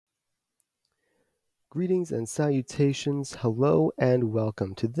Greetings and salutations, hello and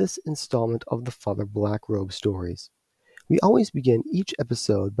welcome to this installment of the Father Blackrobe stories. We always begin each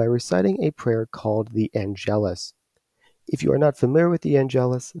episode by reciting a prayer called the Angelus. If you are not familiar with the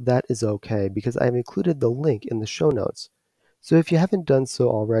Angelus, that is okay because I have included the link in the show notes. So if you haven't done so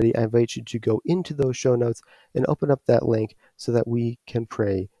already, I invite you to go into those show notes and open up that link so that we can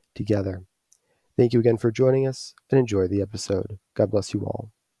pray together. Thank you again for joining us and enjoy the episode. God bless you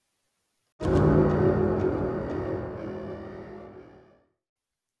all.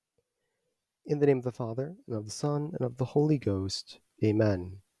 In the name of the Father, and of the Son, and of the Holy Ghost.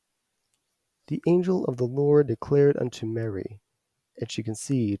 Amen. The angel of the Lord declared unto Mary, and she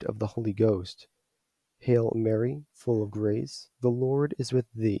conceived of the Holy Ghost. Hail Mary, full of grace, the Lord is with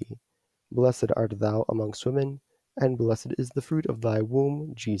thee. Blessed art thou amongst women, and blessed is the fruit of thy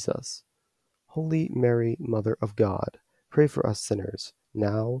womb, Jesus. Holy Mary, Mother of God, pray for us sinners,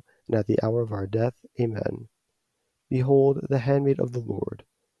 now and at the hour of our death. Amen. Behold, the handmaid of the Lord.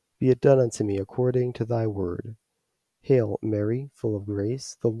 Be it done unto me according to thy word. Hail Mary, full of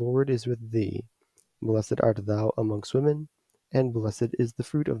grace, the Lord is with thee. Blessed art thou amongst women, and blessed is the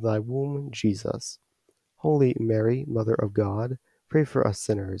fruit of thy womb, Jesus. Holy Mary, Mother of God, pray for us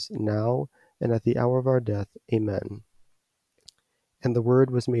sinners, now and at the hour of our death. Amen. And the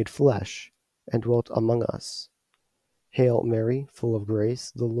Word was made flesh, and dwelt among us. Hail Mary, full of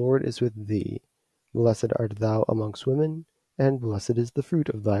grace, the Lord is with thee. Blessed art thou amongst women, and blessed is the fruit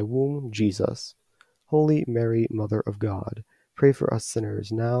of thy womb, Jesus. Holy Mary, Mother of God, pray for us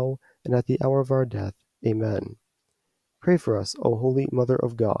sinners now and at the hour of our death. Amen. Pray for us, O Holy Mother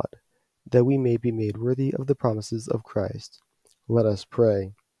of God, that we may be made worthy of the promises of Christ. Let us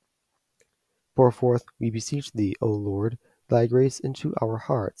pray. Pour forth, we beseech thee, O Lord, thy grace into our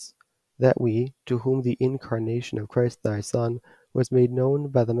hearts, that we, to whom the incarnation of Christ thy Son was made known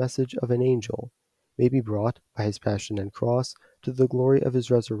by the message of an angel, may be brought, by his passion and cross, to the glory of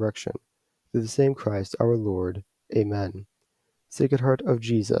his resurrection, through the same Christ our Lord. Amen. Sacred Heart of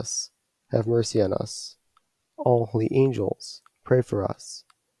Jesus, have mercy on us. All holy angels, pray for us.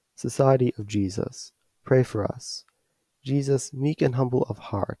 Society of Jesus, pray for us. Jesus, meek and humble of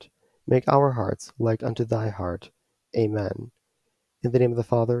heart, make our hearts like unto thy heart. Amen. In the name of the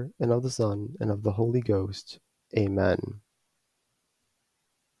Father, and of the Son, and of the Holy Ghost. Amen.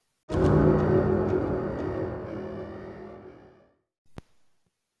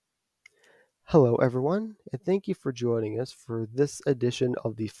 Hello, everyone, and thank you for joining us for this edition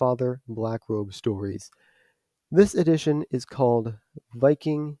of the Father Blackrobe stories. This edition is called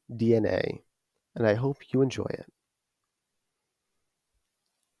Viking DNA, and I hope you enjoy it.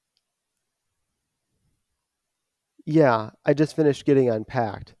 Yeah, I just finished getting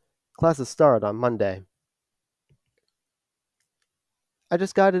unpacked. Classes start on Monday. I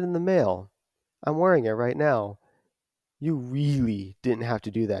just got it in the mail. I'm wearing it right now. You really didn't have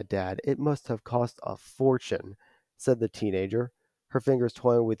to do that, Dad. It must have cost a fortune, said the teenager, her fingers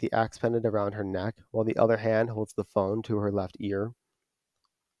toying with the axe pendant around her neck, while the other hand holds the phone to her left ear.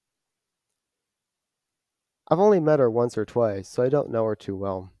 I've only met her once or twice, so I don't know her too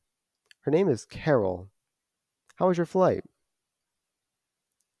well. Her name is Carol. How was your flight?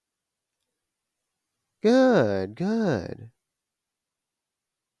 Good, good.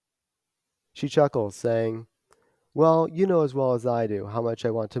 She chuckled, saying, well, you know as well as I do how much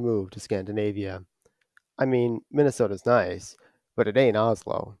I want to move to Scandinavia. I mean, Minnesota's nice, but it ain't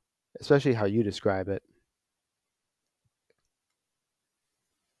Oslo, especially how you describe it.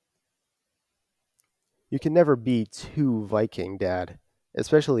 You can never be too Viking, Dad,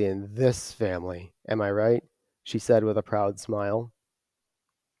 especially in this family, am I right? She said with a proud smile.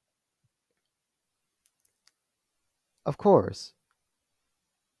 Of course.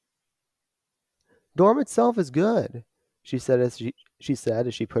 Dorm itself is good, she said as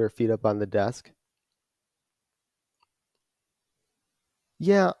she put her feet up on the desk.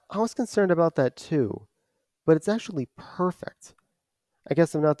 Yeah, I was concerned about that too, but it's actually perfect. I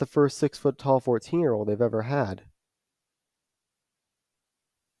guess I'm not the first 6 foot tall 14-year-old they've ever had.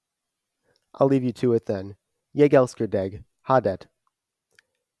 I'll leave you to it then. Jeg elsker deg. Ha det.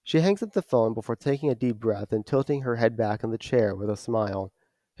 She hangs up the phone before taking a deep breath and tilting her head back in the chair with a smile,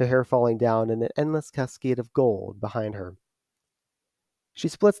 her hair falling down in an endless cascade of gold behind her. She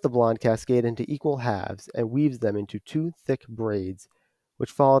splits the blonde cascade into equal halves and weaves them into two thick braids, which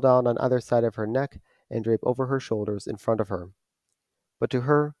fall down on either side of her neck and drape over her shoulders in front of her. But to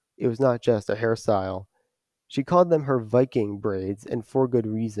her, it was not just a hairstyle. She called them her Viking braids, and for good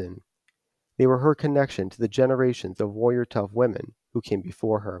reason. They were her connection to the generations of warrior tough women who came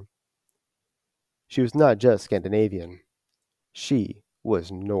before her. She was not just Scandinavian. She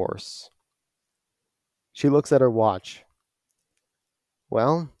was Norse. She looks at her watch.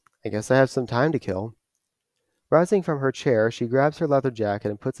 Well, I guess I have some time to kill. Rising from her chair, she grabs her leather jacket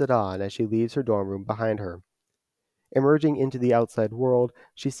and puts it on as she leaves her dorm room behind her. Emerging into the outside world,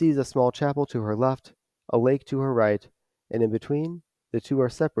 she sees a small chapel to her left, a lake to her right, and in between, the two are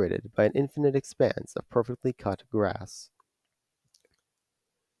separated by an infinite expanse of perfectly cut grass.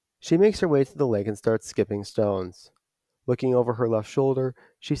 She makes her way to the lake and starts skipping stones. Looking over her left shoulder,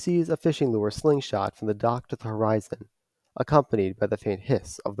 she sees a fishing lure slingshot from the dock to the horizon, accompanied by the faint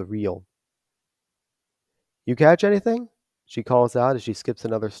hiss of the reel. You catch anything? She calls out as she skips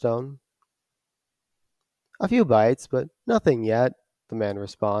another stone. A few bites, but nothing yet, the man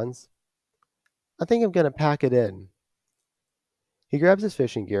responds. I think I'm going to pack it in. He grabs his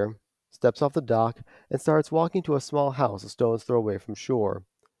fishing gear, steps off the dock, and starts walking to a small house a stone's throw away from shore,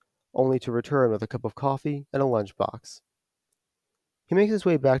 only to return with a cup of coffee and a lunchbox. He makes his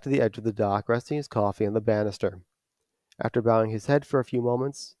way back to the edge of the dock, resting his coffee on the banister. After bowing his head for a few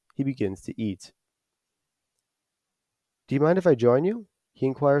moments, he begins to eat. Do you mind if I join you? He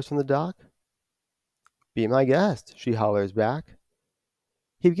inquires from the dock. Be my guest, she hollers back.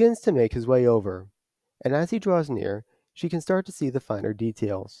 He begins to make his way over, and as he draws near, she can start to see the finer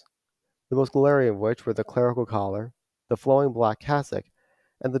details, the most glaring of which were the clerical collar, the flowing black cassock,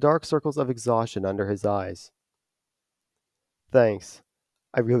 and the dark circles of exhaustion under his eyes. Thanks.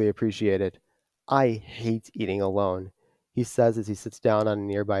 I really appreciate it. I hate eating alone, he says as he sits down on a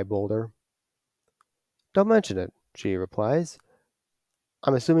nearby boulder. Don't mention it, she replies.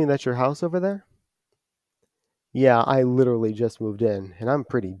 I'm assuming that's your house over there? Yeah, I literally just moved in, and I'm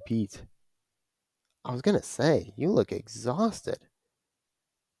pretty beat. I was gonna say, you look exhausted.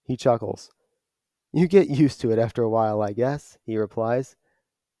 He chuckles. You get used to it after a while, I guess, he replies.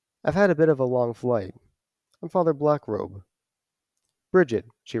 I've had a bit of a long flight. I'm Father Blackrobe. Bridget,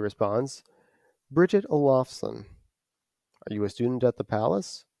 she responds. Bridget Olafson. Are you a student at the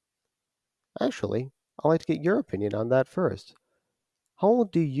palace? Actually, I'd like to get your opinion on that first. How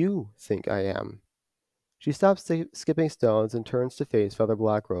old do you think I am? She stops skipping stones and turns to face Father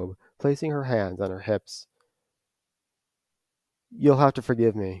Blackrobe, placing her hands on her hips. You'll have to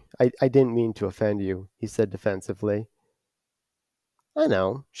forgive me. I didn't mean to offend you, he said defensively. I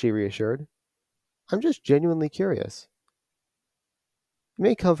know, she reassured. I'm just genuinely curious. It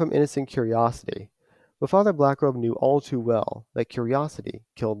may come from innocent curiosity, but Father Blackrobe knew all too well that curiosity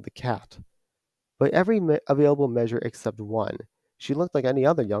killed the cat. By every available measure except one, she looked like any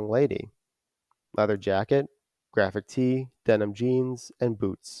other young lady. Leather jacket, graphic tee, denim jeans, and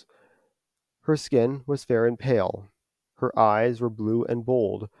boots. Her skin was fair and pale. Her eyes were blue and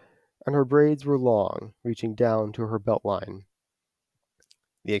bold, and her braids were long, reaching down to her belt line.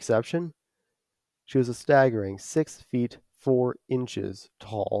 The exception? She was a staggering 6 feet 4 inches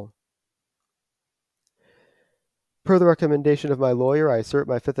tall. Per the recommendation of my lawyer, I assert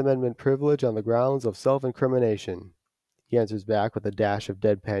my Fifth Amendment privilege on the grounds of self-incrimination. He answers back with a dash of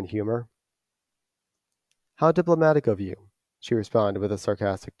deadpan humor. How diplomatic of you, she responded with a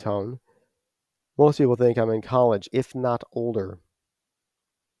sarcastic tone. Most people think I'm in college, if not older.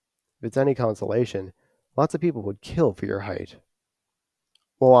 If it's any consolation, lots of people would kill for your height.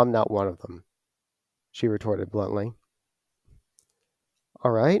 Well, I'm not one of them, she retorted bluntly.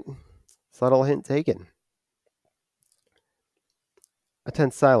 All right, subtle hint taken. A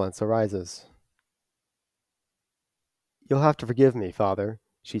tense silence arises. You'll have to forgive me, Father,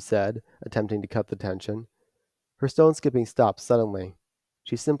 she said, attempting to cut the tension. Her stone skipping stopped suddenly.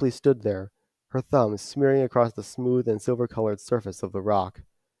 She simply stood there, her thumbs smearing across the smooth and silver-colored surface of the rock.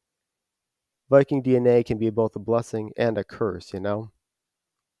 Viking DNA can be both a blessing and a curse, you know?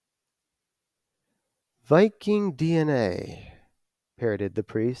 Viking DNA, parroted the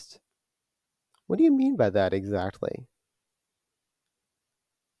priest. What do you mean by that exactly?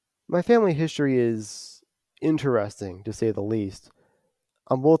 My family history is interesting, to say the least.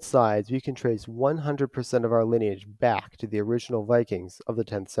 On both sides, we can trace 100% of our lineage back to the original Vikings of the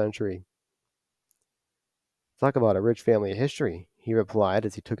 10th century. Talk about a rich family history, he replied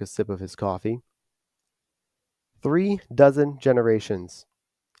as he took a sip of his coffee. 3 dozen generations,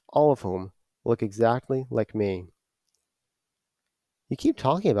 all of whom look exactly like me. You keep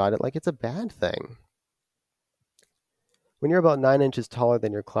talking about it like it's a bad thing. When you're about 9 inches taller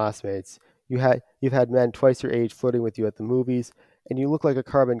than your classmates, you've had men twice your age flirting with you at the movies, and you look like a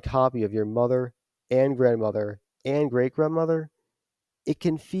carbon copy of your mother and grandmother and great grandmother, it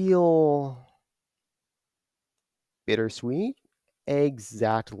can feel bittersweet.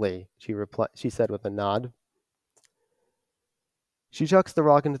 Exactly, she said with a nod. She chucks the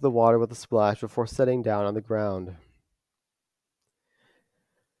rock into the water with a splash before setting down on the ground.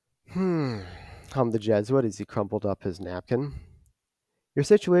 Hmm. hummed the Jesuit as he crumpled up his napkin. Your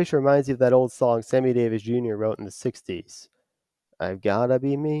situation reminds me of that old song Sammy Davis Jr. wrote in the 60s. I've gotta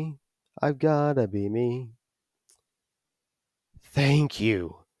be me. I've gotta be me. Thank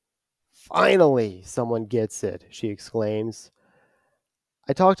you. Finally, someone gets it, she exclaims.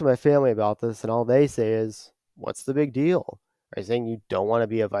 I talked to my family about this, and all they say is, what's the big deal? Are you saying you don't want to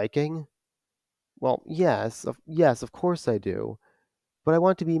be a Viking? Well, yes, of course I do. But I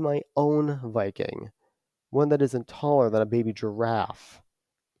want to be my own Viking, one that isn't taller than a baby giraffe.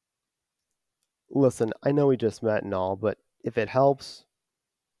 Listen, I know we just met and all, but if it helps,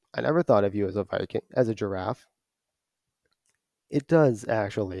 I never thought of you as a Viking, as a giraffe. It does,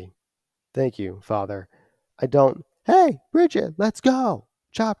 actually. Thank you, Father. I don't. Hey, Bridget, let's go!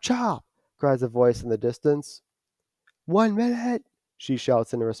 Chop, chop! Cries a voice in the distance. 1 minute, she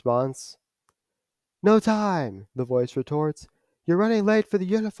shouts in response. No time, the voice retorts. You're running late for the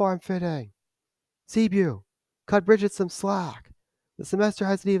uniform fitting. Cebu, cut Bridget some slack. The semester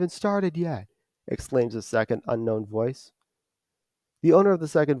hasn't even started yet, exclaims a second unknown voice. The owner of the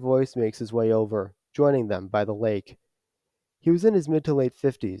second voice makes his way over, joining them by the lake. He was in his mid to late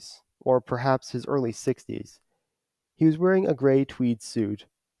 50s, or perhaps his early 60s. He was wearing a gray tweed suit,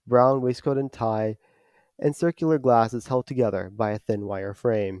 brown waistcoat and tie, and circular glasses held together by a thin wire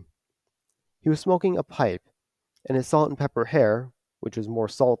frame. He was smoking a pipe, and his salt and pepper hair, which was more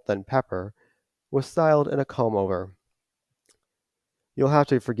salt than pepper, was styled in a comb over. You'll have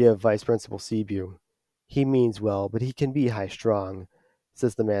to forgive Vice Principal Cebu. He means well, but he can be high strung,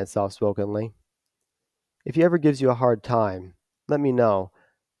 says the man soft spokenly. If he ever gives you a hard time, let me know.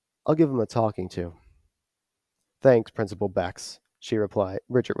 I'll give him a talking to. Thanks, Principal Bex,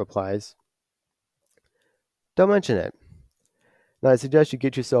 Richard replies. Don't mention it. Now I suggest you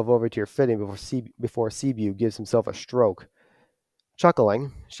get yourself over to your fitting before Cebu gives himself a stroke.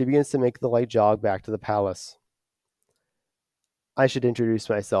 Chuckling, she begins to make the light jog back to the palace. I should introduce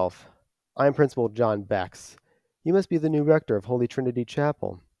myself. I'm Principal John Bex. You must be the new rector of Holy Trinity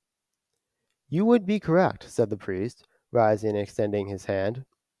Chapel. You would be correct, said the priest, rising and extending his hand.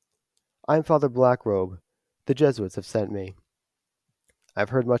 I'm Father Blackrobe. The Jesuits have sent me. I've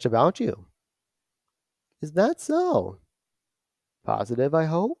heard much about you. Is that so? Positive, I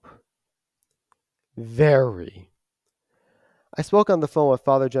hope? Very. I spoke on the phone with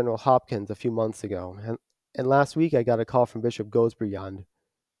Father General Hopkins a few months ago, and last week I got a call from Bishop Gosbryand.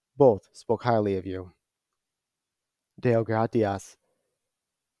 Both spoke highly of you. Deo gratias.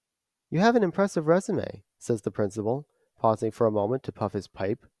 You have an impressive resume, says the principal, pausing for a moment to puff his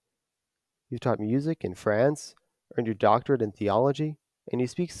pipe. You've taught music in France, earned your doctorate in theology, and you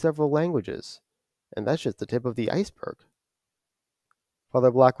speak several languages. And that's just the tip of the iceberg.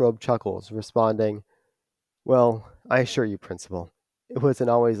 Father Blackrobe chuckles, responding, Well, I assure you, Principal, it wasn't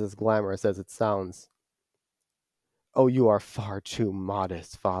always as glamorous as it sounds. Oh, you are far too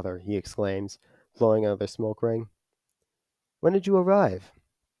modest, Father, he exclaims, blowing another smoke ring. When did you arrive?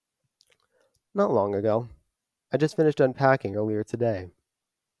 Not long ago. I just finished unpacking earlier today.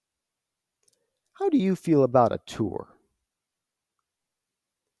 How do you feel about a tour?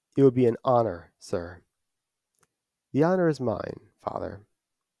 It would be an honor, sir. The honor is mine, Father.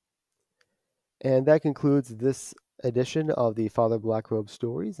 And that concludes this edition of the Father Blackrobe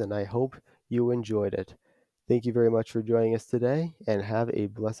Stories, and I hope you enjoyed it. Thank you very much for joining us today, and have a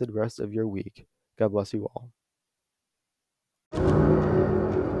blessed rest of your week. God bless you all.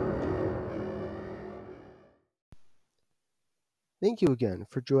 Thank you again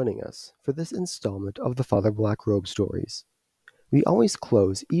for joining us for this installment of the Father Blackrobe Stories. We always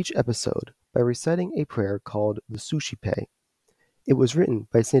close each episode by reciting a prayer called the Suscipe. It was written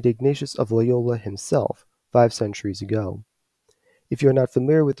by St. Ignatius of Loyola himself 5 centuries ago. If you are not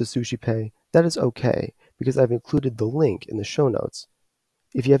familiar with the Suscipe, that is okay, because I've included the link in the show notes.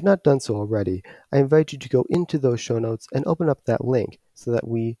 If you have not done so already, I invite you to go into those show notes and open up that link so that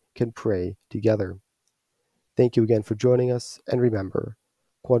we can pray together. Thank you again for joining us, and remember,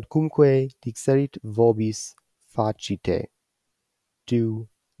 quodcumque dixerit vobis facite. Do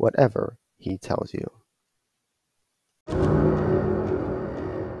whatever he tells you.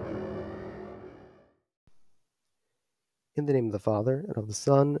 In the name of the Father, and of the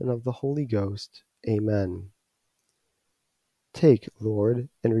Son, and of the Holy Ghost. Amen. Take, Lord,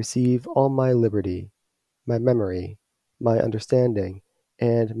 and receive all my liberty, my memory, my understanding,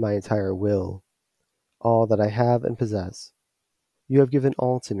 and my entire will, all that I have and possess. You have given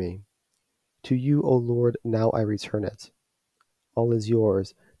all to me. To you, O Lord, now I return it. All is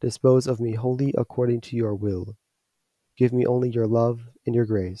yours. Dispose of me wholly according to your will. Give me only your love and your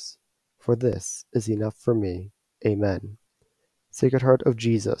grace, for this is enough for me. Amen. Sacred Heart of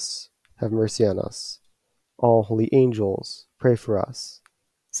Jesus, have mercy on us. All holy angels, pray for us.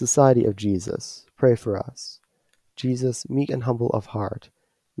 Society of Jesus, pray for us. Jesus, meek and humble of heart,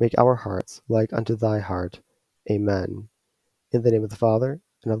 make our hearts like unto thy heart. Amen. In the name of the Father,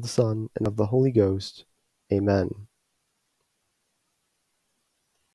 and of the Son, and of the Holy Ghost. Amen.